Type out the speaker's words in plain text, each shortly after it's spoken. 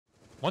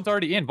One's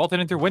already in. Vaulted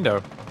in through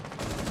window.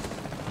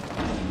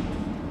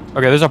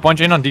 Okay, there's a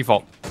bunch in on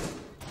default.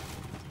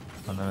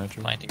 Oh, no,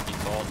 Planting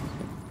default.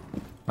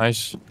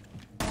 Nice.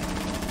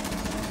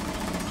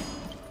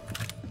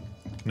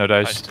 No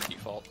dice. To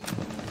default.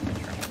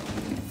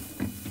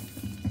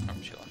 Oh,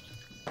 she left.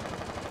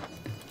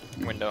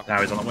 Window.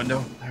 Now he's on the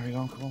window. There we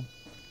go. Cool.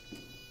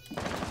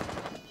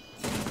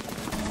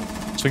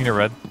 Swinging to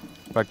red.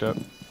 Backed up.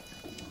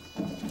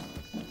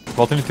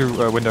 Vaulting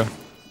through window.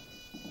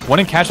 One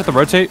in cash at the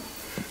rotate.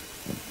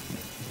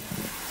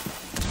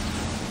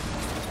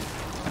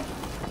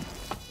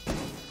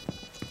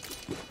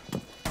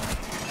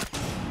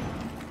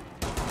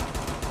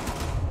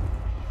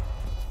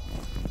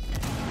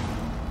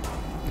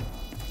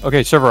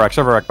 Okay, server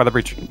rack by the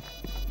breach.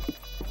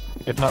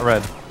 If not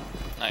red.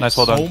 Nice,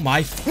 well done. Oh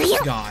my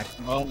god.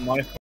 Oh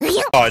my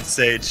god,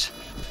 Sage.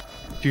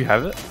 Do you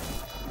have it?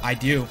 I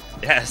do.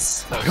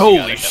 Yes.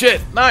 Holy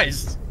shit!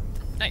 Nice!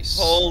 Nice.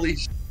 Holy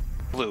sh.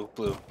 Blue.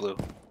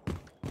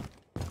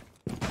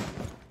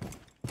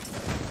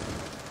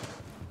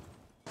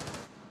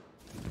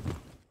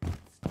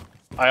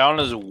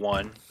 Iana's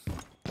 1.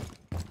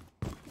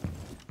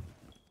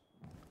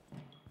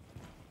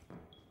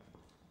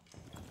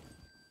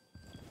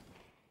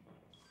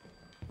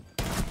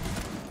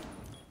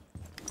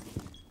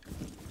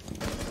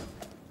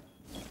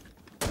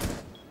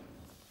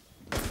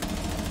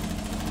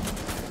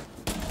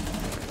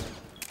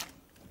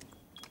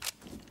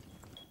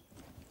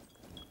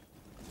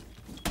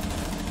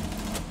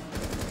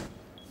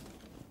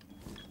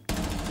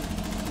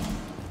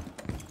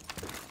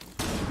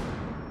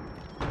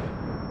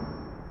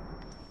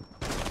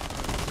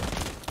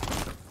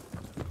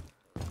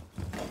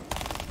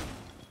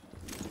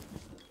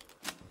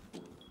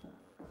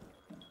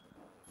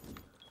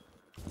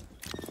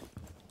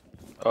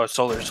 Oh,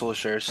 solar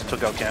shares.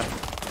 Took out camp.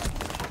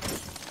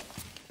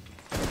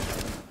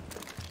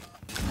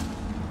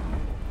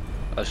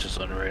 That's just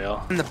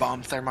unreal. And the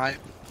bomb thermite.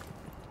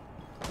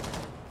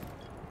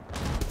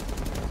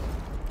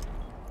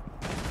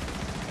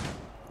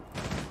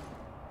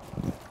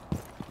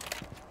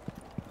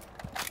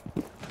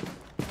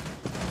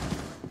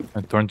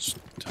 And Thorns.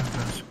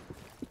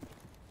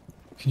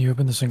 Can you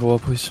open the single wall,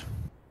 please?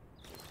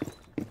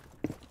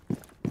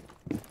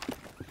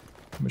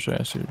 Wish I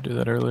asked you to do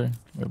that earlier.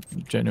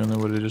 It genuinely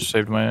would have just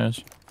saved my ass.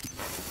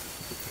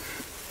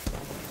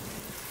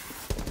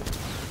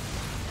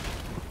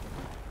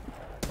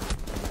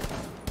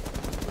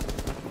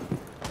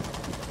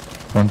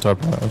 On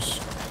top of the house.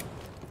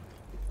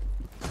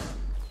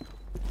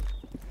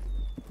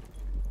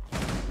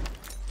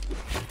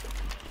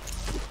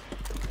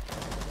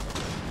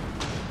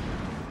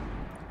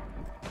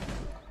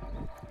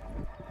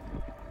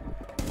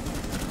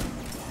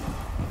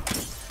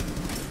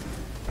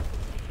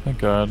 Thank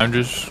God. I'm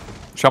just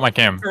shot my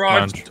cam.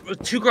 Garage.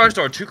 Two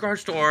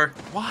garage door.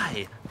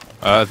 Why?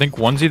 I think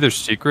one's either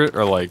secret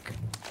or like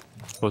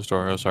closed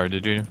door. Oh, sorry.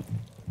 Did you?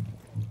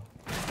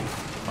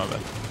 My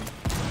bad.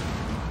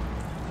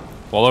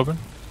 Wall open?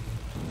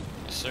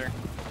 Yes, sir.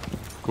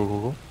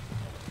 Cool.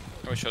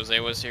 I wish Jose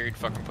was here. He'd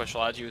fucking push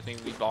Logi with me.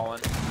 We'd be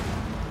balling.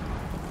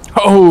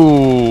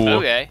 Oh!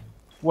 Okay.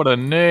 What a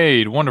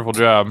nade. Wonderful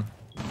job.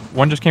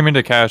 One just came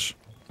into cash.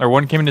 Or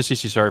one came into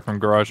CC, sorry, from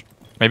garage.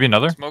 Maybe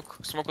another?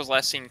 Smoke was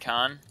last seen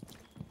con.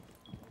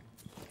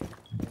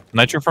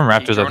 Nitro from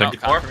Raptors, I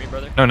think. Con for me,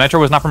 brother? No, Nitro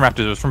was not from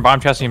Raptors. It was from Bomb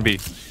Chassis and B.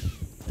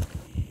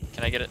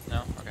 Can I get it?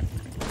 No? Okay.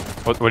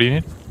 What do you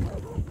need?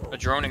 A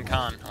drone and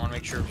con. I want to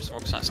make sure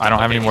Smoke's not. I don't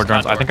have any more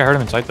drones. I think I heard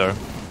him in sight, though.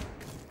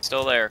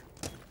 Still there.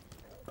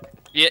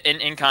 Yeah,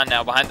 in con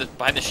now, behind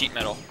the sheet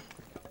metal.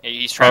 Yeah,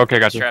 he's trapped. Oh, okay,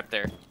 gotcha. He's trapped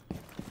there.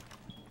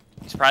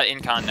 He's probably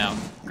in con now.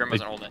 Grim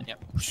wasn't holding it.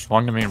 Yep.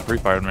 Swung to me and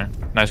pre-fired me.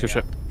 Nice, good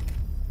shit.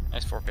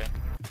 Nice 4K.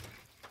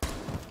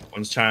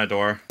 One's China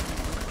door.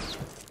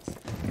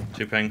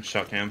 2 ping,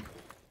 shot cam.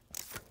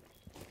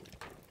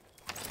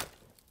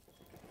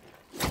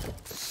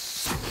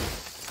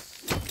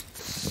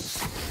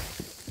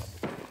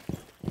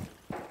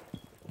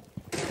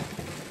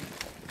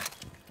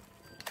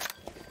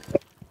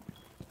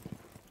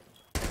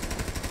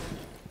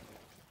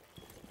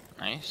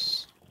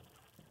 Nice.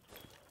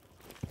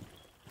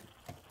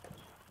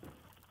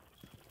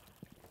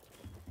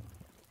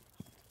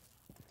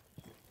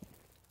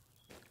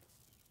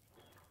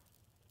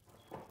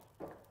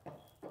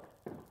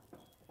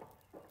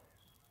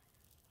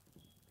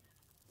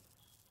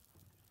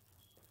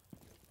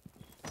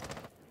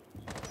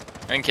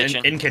 In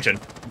kitchen. In kitchen.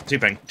 2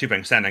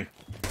 ping, standing.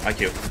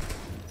 IQ.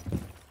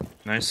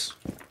 Nice.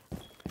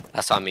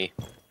 That's on me.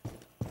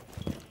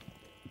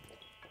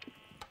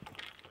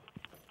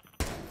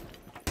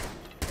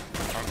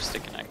 I'm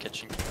sticking on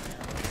kitchen.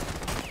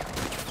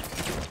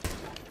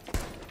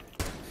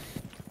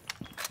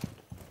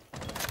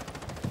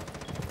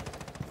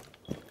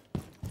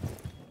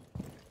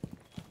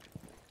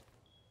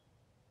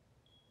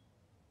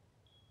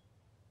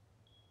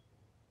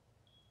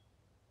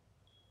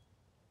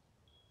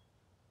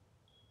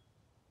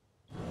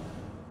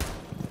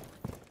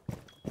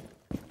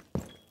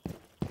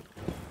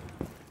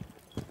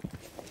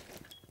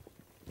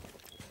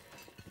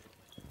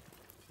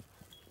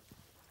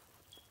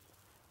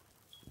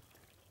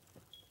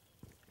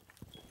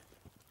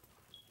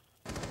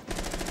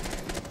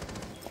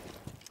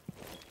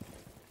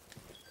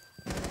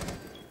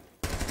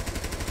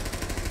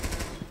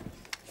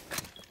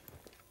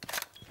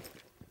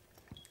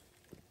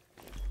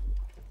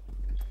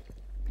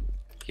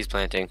 He's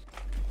planting.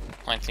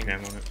 Planting. Yeah,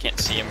 I'm on it. Can't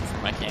see him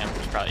from my cam.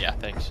 It's probably, yeah,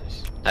 thanks.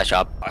 Nice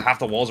job. Half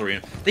the walls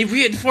are They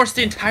reinforced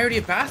the entirety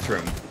of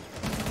bathroom.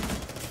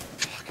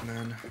 Fuck,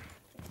 man.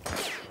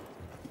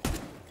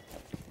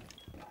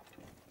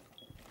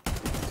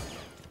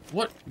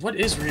 What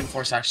is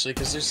reinforced actually?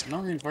 Because there's no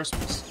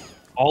reinforcements.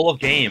 All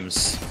of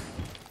games.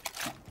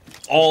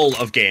 All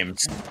of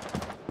games.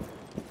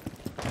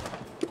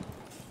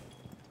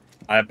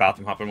 I have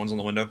bathroom hopping ones on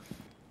the window.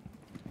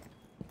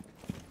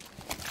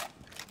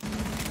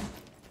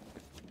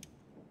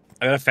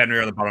 I got a Fenrir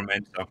on the bottom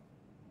end, so.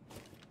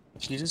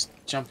 Can you just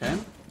jump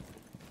in?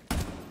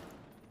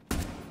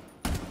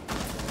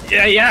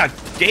 Yeah,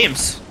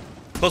 games.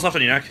 Close left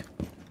on your neck.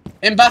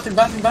 In bathroom.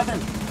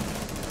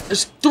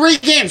 There's 3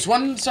 games.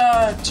 One's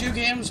 2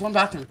 games, 1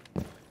 bathroom.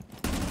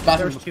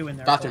 Bathroom. There's 2 in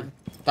there. Bathroom.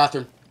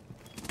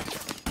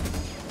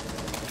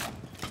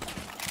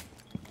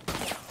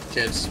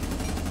 Kids.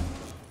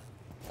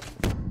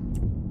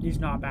 He's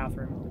not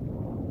bathroom.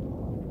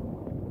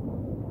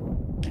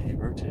 Can you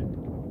rotate?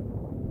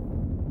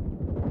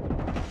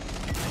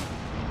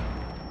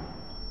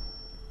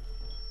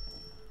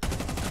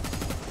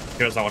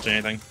 Kiddo's not watching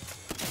anything.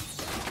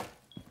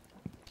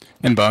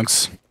 In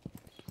bunks.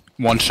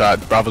 1 shot.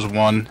 Bravo's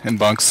 1 in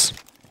bunks.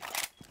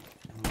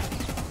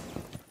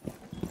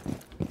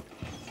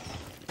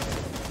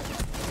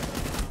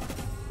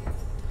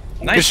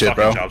 Nice Good shit,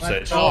 fucking bro. job,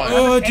 Sage.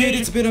 Oh, dude,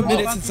 it's been a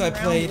minute since I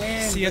played.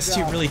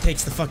 CS2 really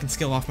takes the fucking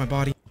skill off my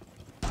body.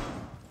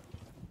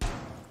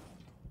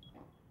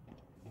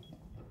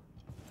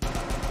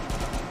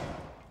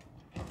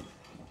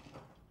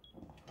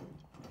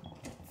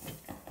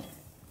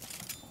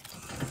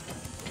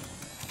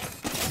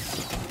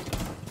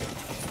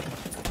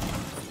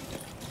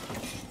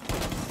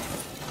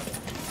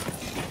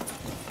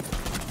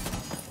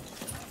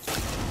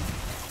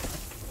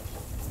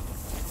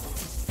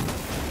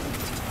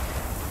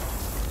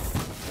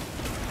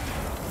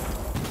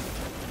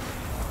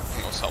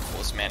 Most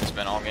helpful man has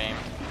been all game.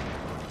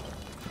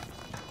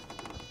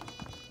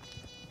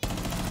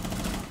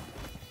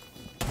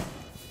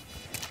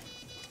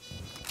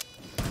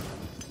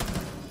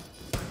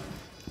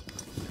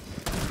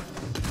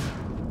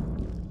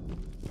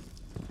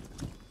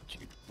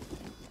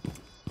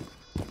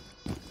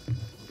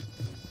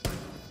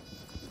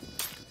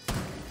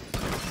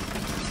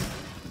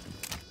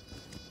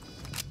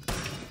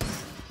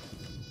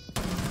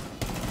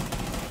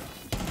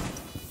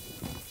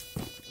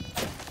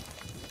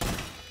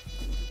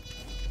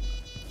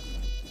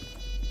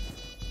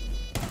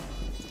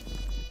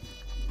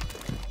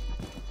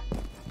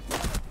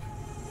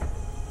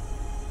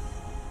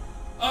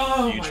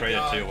 You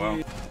traded too, wow.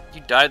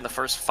 You died in the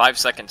first 5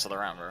 seconds of the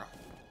round,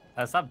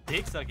 bro. Stop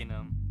dick sucking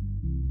him.